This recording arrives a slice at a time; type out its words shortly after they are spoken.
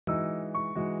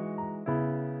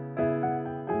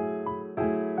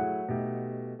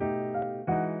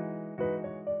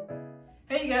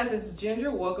guys, this is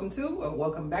Ginger.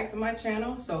 Welcome back to my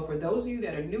channel. So for those of you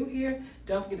that are new here,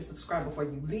 don't forget to subscribe before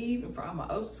you leave. And for all my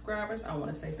old subscribers, I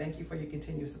want to say thank you for your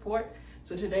continued support.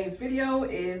 So today's video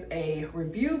is a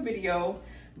review video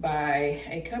by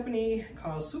a company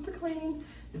called Super Clean.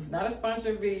 This is not a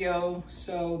sponsored video.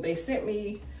 So they sent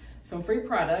me some free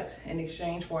products in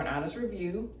exchange for an honest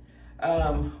review,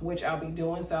 which I'll be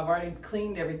doing. So I've already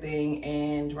cleaned everything,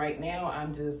 and right now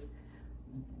I'm just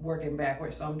working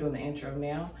backwards, so I'm doing the intro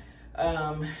now.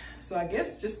 So I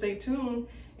guess just stay tuned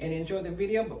and enjoy the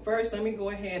video. But first, let me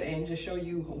go ahead and just show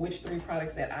you which three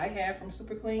products that I have from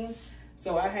Super Clean.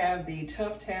 So I have the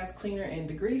Tough Task Cleaner and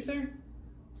Degreaser.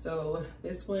 So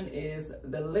this one is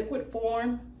the liquid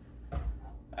form.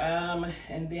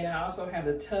 And then I also have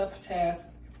the Tough Task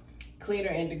Cleaner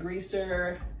and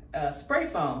Degreaser spray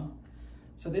foam.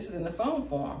 So this is in the foam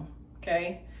form,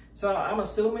 okay? So I'm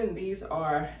assuming these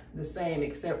are the same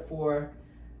except for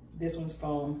this one's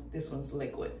foam, this one's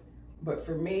liquid. But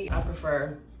for me, I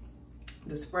prefer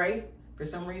the spray. For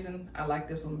some reason, I like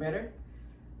this one better,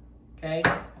 okay?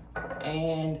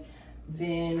 And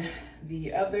then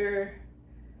the other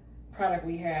product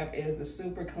we have is the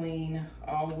Super Clean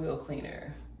All-Wheel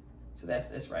Cleaner. So that's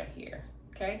this right here,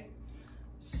 okay?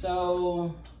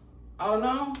 So all in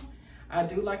all, I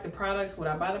do like the products. Would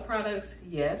I buy the products?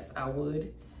 Yes, I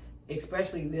would.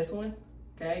 Especially this one,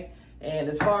 okay? And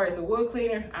as far as the wheel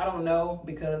cleaner, I don't know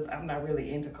because I'm not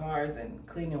really into cars and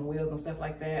cleaning wheels and stuff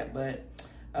like that. But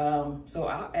so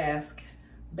I'll ask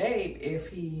Babe if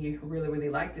he really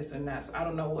liked this or not. So I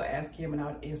don't know. We'll ask him and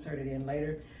I'll insert it in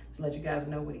later to let you guys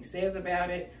know what he says about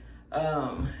it.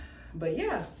 But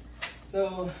yeah,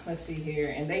 so let's see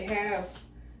here. And they have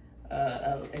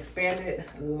an expanded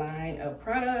line of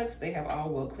products. They have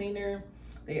all-wheel cleaner.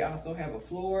 They also have a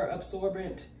floor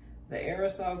absorbent, the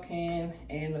aerosol can,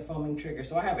 and the foaming trigger.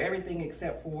 So I have everything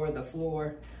except for the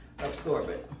floor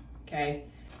absorbent, okay?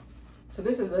 So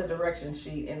this is the direction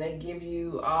sheet, and they give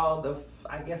you all the,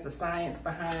 I guess, the science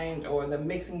behind or the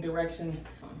mixing directions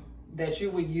that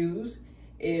you would use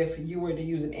if you were to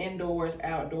use it indoors,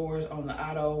 outdoors, on the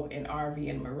auto, and RV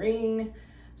and marine.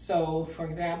 So for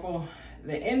example,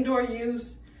 the indoor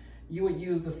use, you would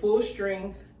use the full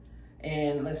strength.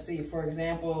 And let's see, for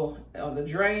example, on the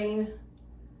drain,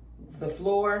 the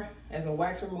floor as a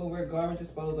wax remover, garbage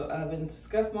disposal, ovens,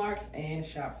 scuff marks, and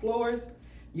shop floors,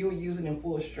 you would use it in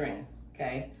full strength,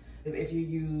 okay? If you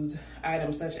use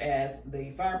items such as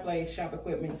the fireplace, shop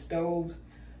equipment, stoves,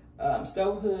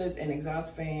 stove hoods, and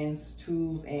exhaust fans,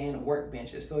 tools, and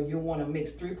workbenches. So you'll want to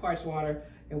mix 3 parts water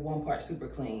and 1 part Super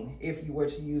Clean if you were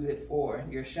to use it for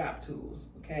your shop tools,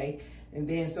 okay? And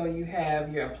then so you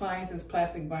have your appliances,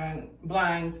 plastic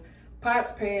blinds,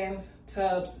 pots, pans,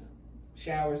 tubs,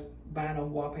 showers, vinyl,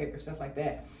 wallpaper, stuff like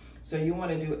that. So you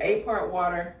want to do 8 part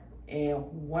water and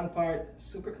 1 part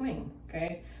Super Clean,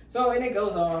 okay? So, and it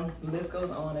goes on, the list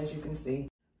goes on, as you can see.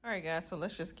 All right, guys, so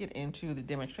let's just get into the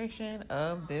demonstration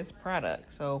of this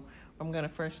product. So I'm gonna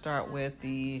first start with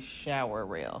the shower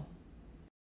rail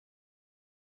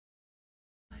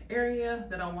area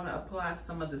that I want to apply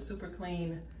some of the Super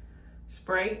Clean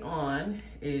spray on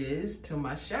is to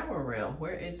my shower rail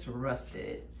where it's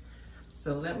rusted.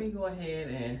 So let me go ahead,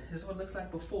 and this is what it looks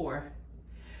like before,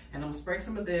 and I'm gonna spray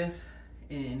some of this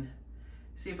and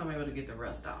see if I'm able to get the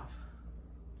rust off.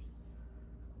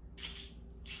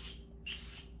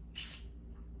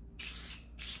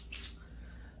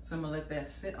 So I'm gonna let that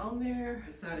sit on there.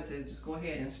 Decided to just go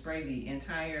ahead and spray the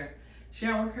entire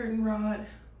shower curtain rod,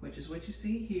 which is what you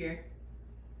see here.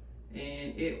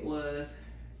 And it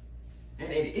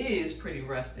is pretty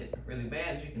rusted, really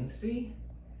bad, as you can see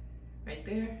right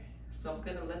there. So I'm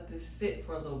gonna let this sit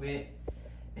for a little bit,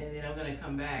 and then I'm gonna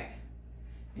come back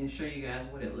and show you guys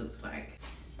what it looks like.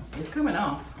 It's coming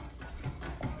off.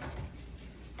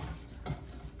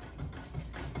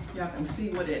 Y'all can see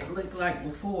what it looked like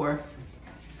before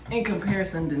in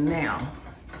comparison to now.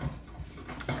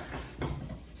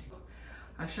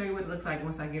 I'll show you what it looks like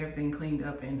once I get everything cleaned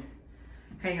up and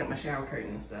hang up my shower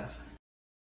curtain and stuff.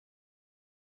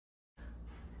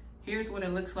 Here's what it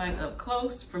looks like up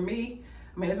close for me.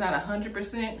 I mean, it's not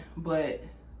 100%, but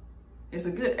it's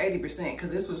a good 80%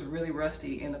 because this was really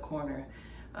rusty in the corner.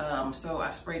 So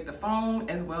I sprayed the foam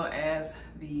as well as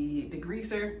the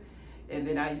degreaser, and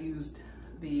then I used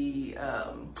the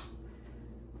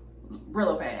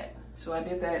Brillo pad. So I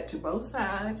did that to both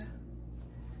sides,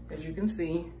 as you can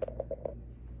see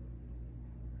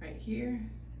right here.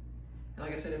 And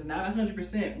like I said, it's not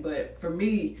 100%, but for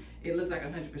me, it looks like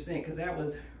 100% because that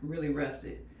was really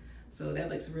rusted. So that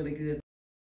looks really good.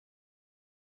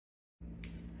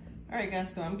 All right,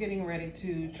 guys, so I'm getting ready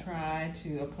to try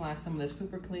to apply some of the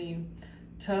Super Clean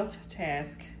Tough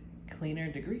Task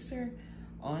Cleaner Degreaser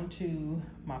onto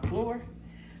my floor,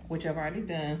 which I've already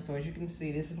done. So as you can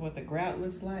see, this is what the grout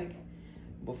looks like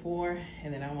before,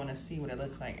 and then I want to see what it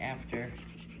looks like after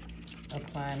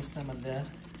applying some of the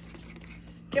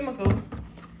chemical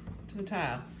to the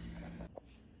tile.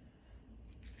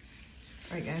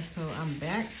 All right guys, so I'm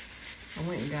back. I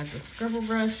went and got the scrubber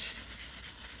brush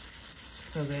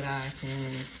so that I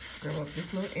can scrub up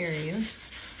this little area.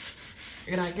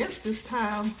 And I guess this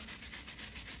tile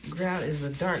grout is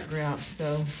a dark grout,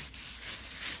 so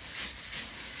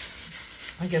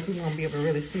I guess we won't be able to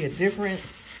really see a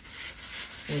difference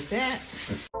with that.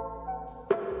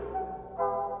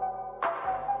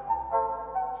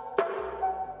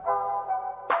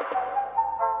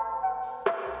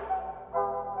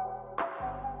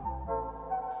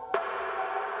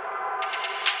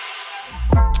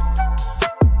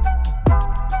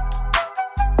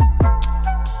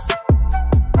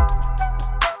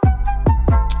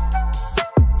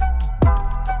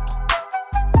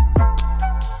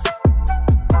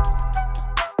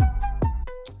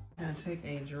 Take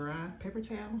a dry paper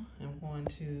towel. I'm going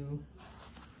to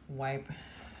wipe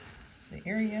the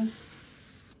area.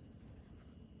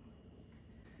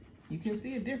 You can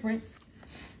see a difference.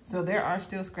 So there are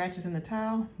still scratches in the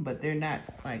towel, but they're not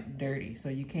like dirty. So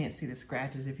you can't see the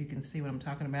scratches, if you can see what I'm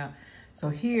talking about. So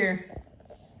here,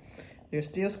 there's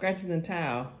still scratches in the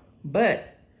towel,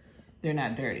 but they're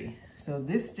not dirty. So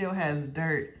this still has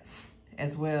dirt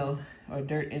as well, or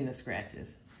dirt in the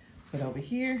scratches. But over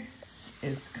here,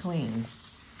 is clean.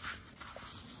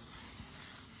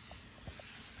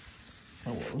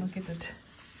 So we'll look at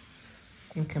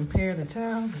and compare the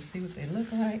towels to see what they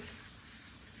look like.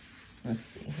 Let's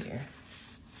see here.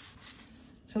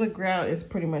 So the grout is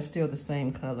pretty much still the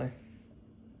same color.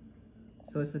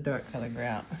 So it's a dark color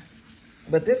grout.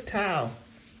 But this towel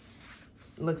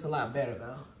looks a lot better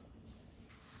though.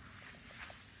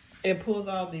 It pulls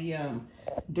all the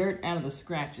dirt out of the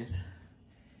scratches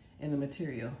in the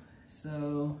material.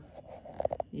 So,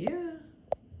 yeah,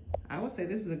 I would say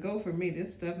this is a go for me.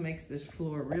 This stuff makes this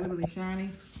floor really, really shiny,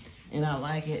 and I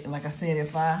like it. And like I said,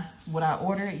 would I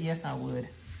order it? Yes, I would.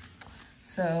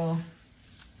 So,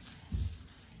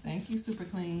 thank you, Super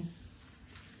Clean.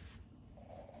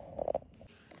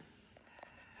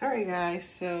 All right, guys,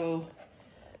 so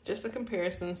just a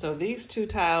comparison. So these two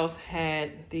tiles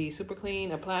had the Super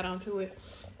Clean applied onto it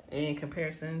in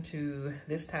comparison to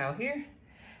this tile here.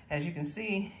 As you can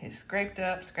see, it's scraped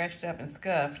up, scratched up, and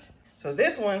scuffed. So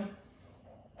this one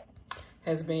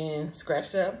has been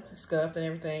scratched up, scuffed, and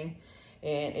everything,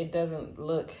 and it doesn't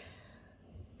look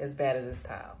as bad as this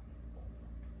tile.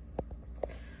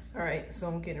 All right, so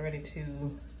I'm getting ready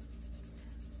to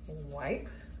wipe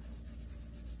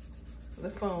the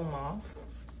foam off.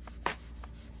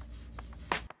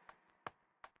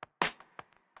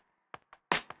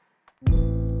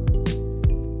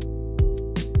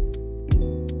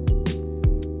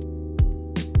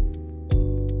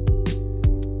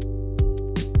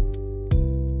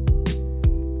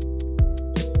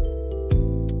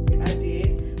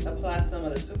 Some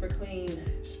of the Super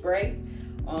Clean spray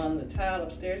on the tile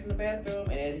upstairs in the bathroom,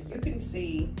 and you can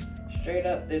see straight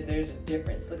up that there's a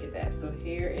difference. Look at that. So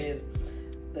here is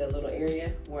the little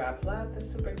area where I applied the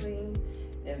Super Clean,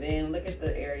 and then look at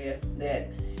the area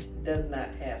that does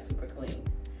not have Super Clean.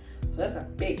 So that's a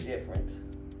big difference.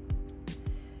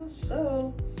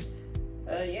 So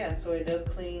yeah, so it does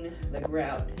clean the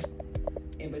grout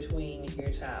in between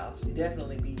your tiles. You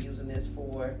definitely be using this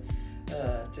for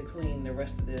to clean the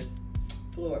rest of this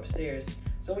floor upstairs.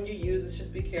 So when you use this,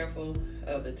 just be careful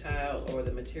of the tile or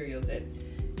the materials that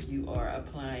you are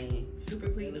applying. Super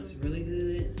Clean looks really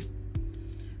good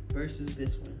versus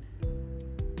this one.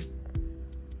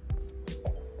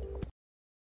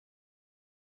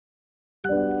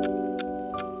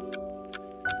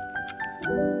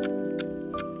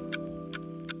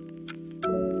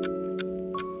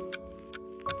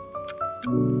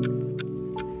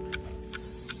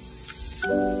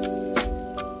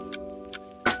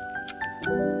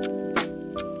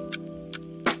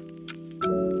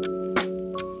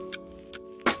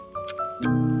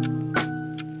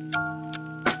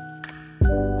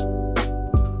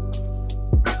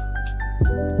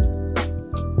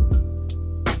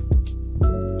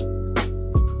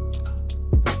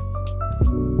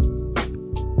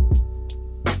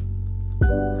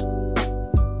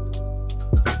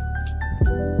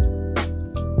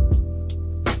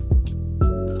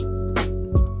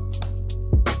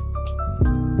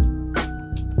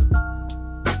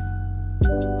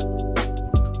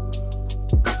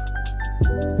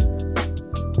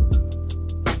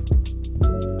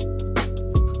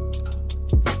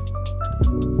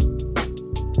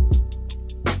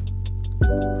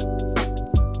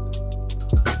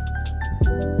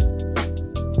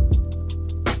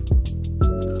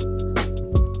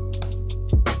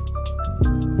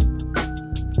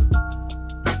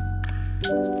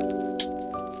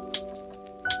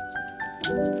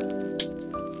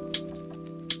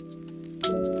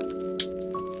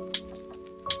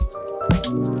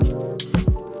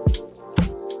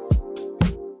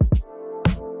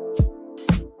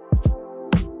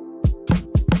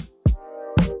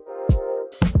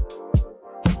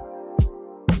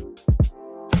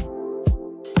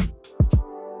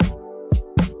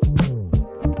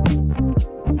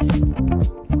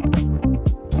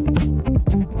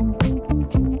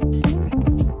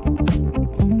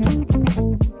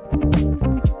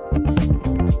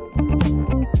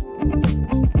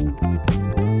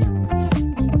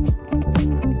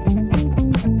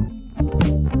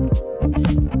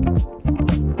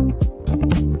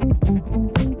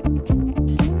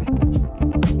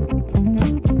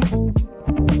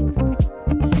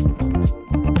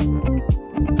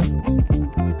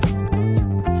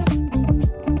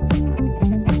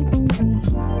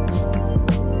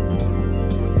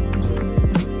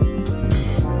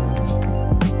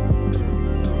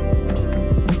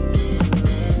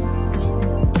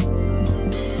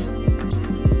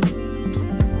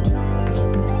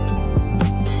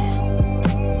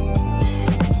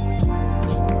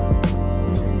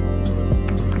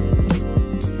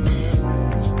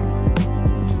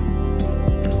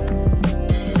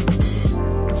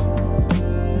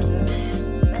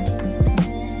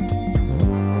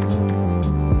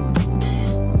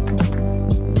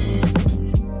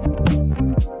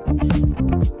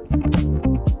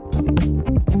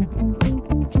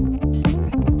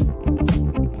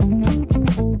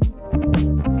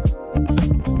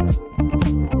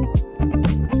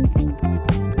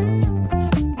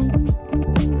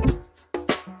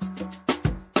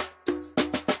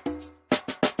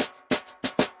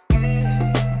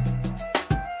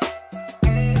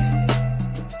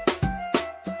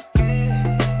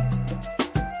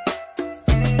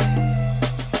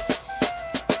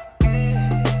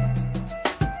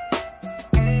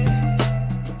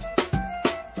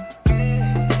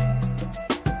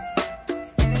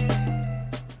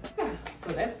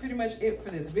 pretty much it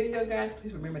for this video, guys.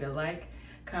 Please remember to like,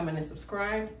 comment, and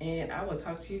subscribe. And I will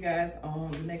talk to you guys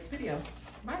on the next video.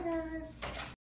 Bye, guys.